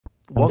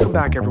Welcome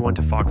back everyone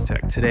to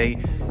Foxtecc. Today,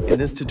 in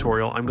this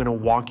tutorial, I'm going to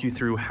walk you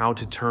through how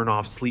to turn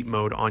off sleep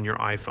mode on your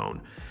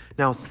iPhone.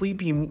 Now, sleep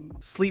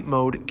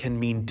mode can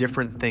mean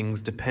different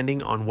things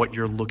depending on what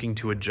you're looking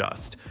to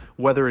adjust,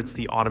 whether it's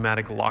the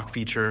automatic lock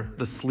feature,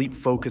 the sleep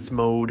focus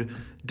mode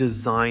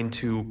designed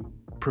to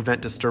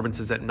prevent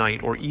disturbances at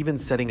night, or even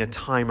setting a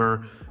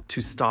timer to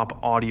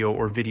stop audio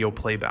or video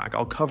playback.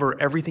 I'll cover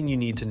everything you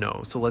need to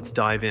know, so let's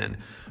dive in.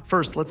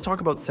 First, let's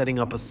talk about setting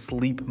up a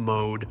sleep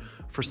mode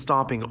for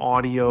stopping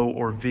audio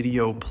or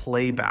video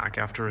playback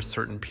after a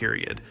certain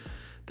period.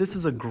 This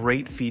is a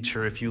great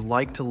feature if you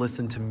like to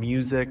listen to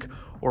music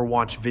or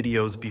watch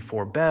videos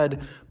before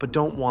bed, but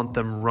don't want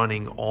them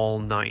running all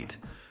night.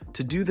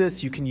 To do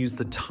this, you can use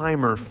the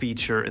timer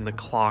feature in the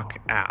Clock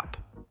app.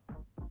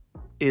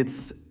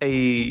 It's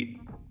a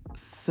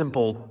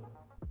simple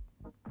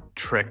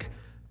trick,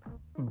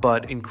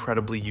 but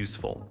incredibly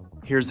useful.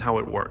 Here's how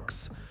it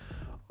works.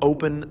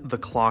 Open the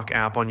Clock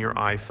app on your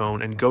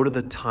iPhone and go to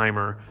the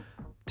Timer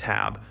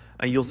tab.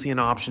 You'll see an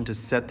option to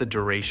set the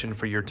duration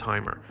for your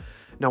timer.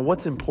 Now,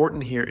 what's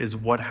important here is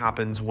what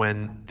happens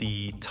when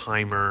the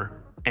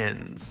timer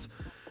ends.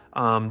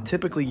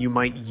 Typically, you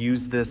might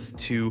use this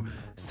to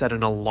set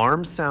an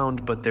alarm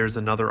sound, but there's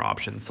another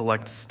option.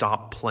 Select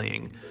Stop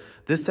Playing.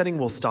 This setting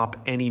will stop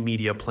any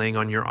media playing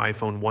on your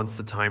iPhone once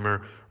the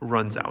timer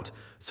runs out.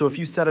 So if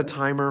you set a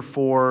timer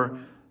for,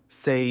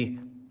 say,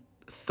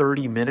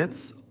 30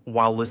 minutes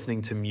while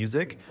listening to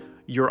music,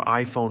 your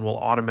iPhone will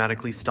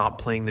automatically stop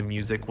playing the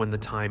music when the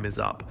time is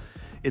up.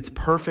 It's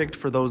perfect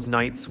for those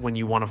nights when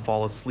you want to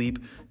fall asleep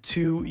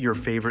to your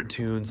favorite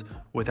tunes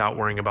without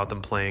worrying about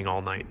them playing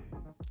all night.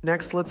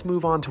 Next, let's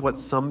move on to what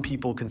some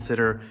people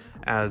consider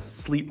as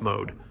sleep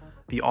mode,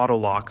 the auto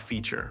lock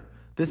feature.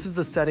 This is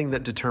the setting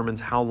that determines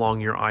how long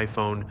your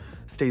iPhone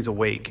stays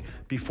awake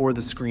before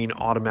the screen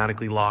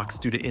automatically locks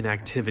due to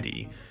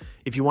inactivity.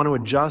 If you want to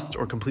adjust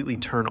or completely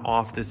turn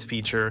off this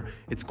feature,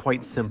 it's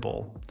quite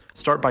simple.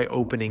 Start by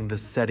opening the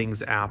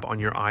Settings app on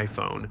your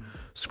iPhone.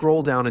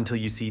 Scroll down until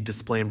you see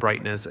Display and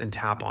Brightness and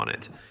tap on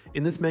it.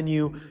 In this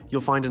menu,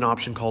 you'll find an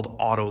option called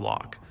Auto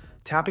Lock.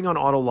 Tapping on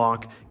Auto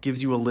Lock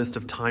gives you a list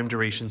of time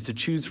durations to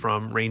choose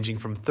from, ranging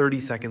from 30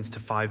 seconds to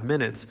 5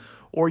 minutes,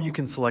 or you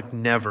can select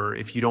Never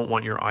if you don't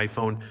want your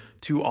iPhone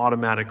to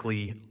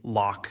automatically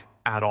lock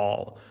at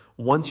all.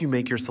 Once you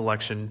make your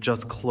selection,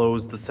 just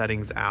close the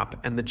Settings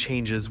app and the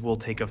changes will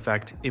take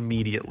effect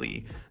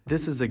immediately.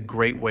 This is a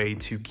great way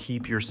to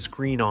keep your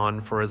screen on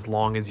for as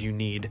long as you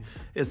need,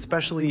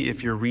 especially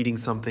if you're reading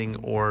something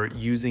or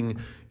using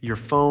your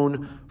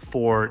phone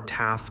for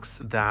tasks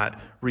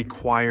that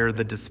require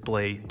the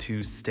display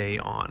to stay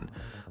on.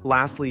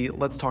 Lastly,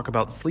 let's talk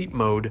about sleep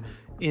mode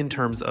in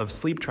terms of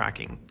sleep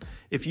tracking.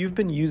 If you've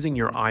been using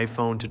your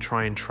iPhone to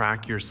try and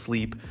track your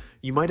sleep,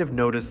 you might have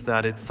noticed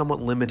that it's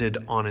somewhat limited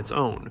on its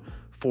own.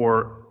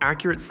 For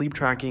accurate sleep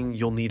tracking,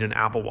 you'll need an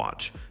Apple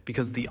Watch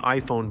because the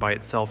iPhone by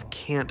itself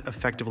can't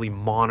effectively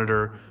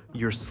monitor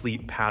your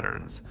sleep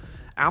patterns.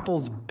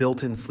 Apple's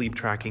built-in sleep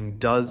tracking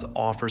does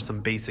offer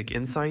some basic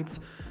insights,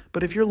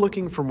 but if you're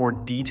looking for more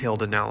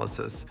detailed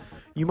analysis,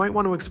 you might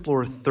want to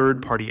explore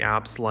third-party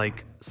apps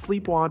like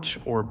Sleepwatch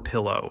or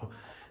Pillow.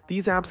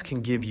 These apps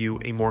can give you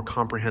a more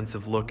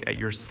comprehensive look at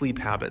your sleep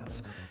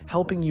habits,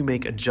 helping you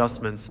make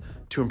adjustments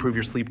to improve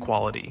your sleep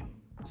quality.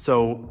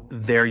 So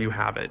there you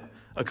have it,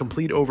 a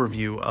complete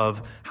overview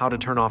of how to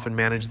turn off and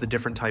manage the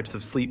different types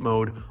of sleep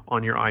mode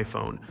on your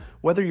iPhone.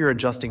 Whether you're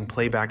adjusting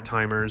playback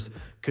timers,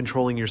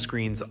 controlling your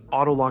screen's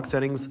auto lock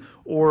settings,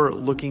 or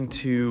looking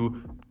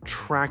to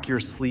track your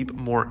sleep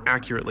more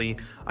accurately,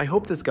 I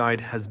hope this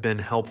guide has been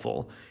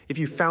helpful. If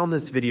you found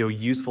this video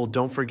useful,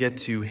 don't forget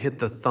to hit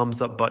the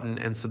thumbs up button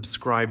and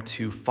subscribe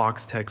to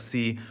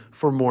Foxtecc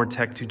for more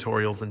tech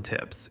tutorials and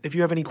tips. If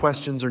you have any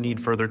questions or need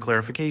further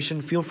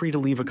clarification, feel free to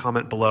leave a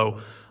comment below.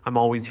 I'm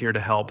always here to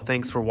help.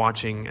 Thanks for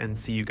watching and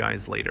see you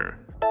guys later.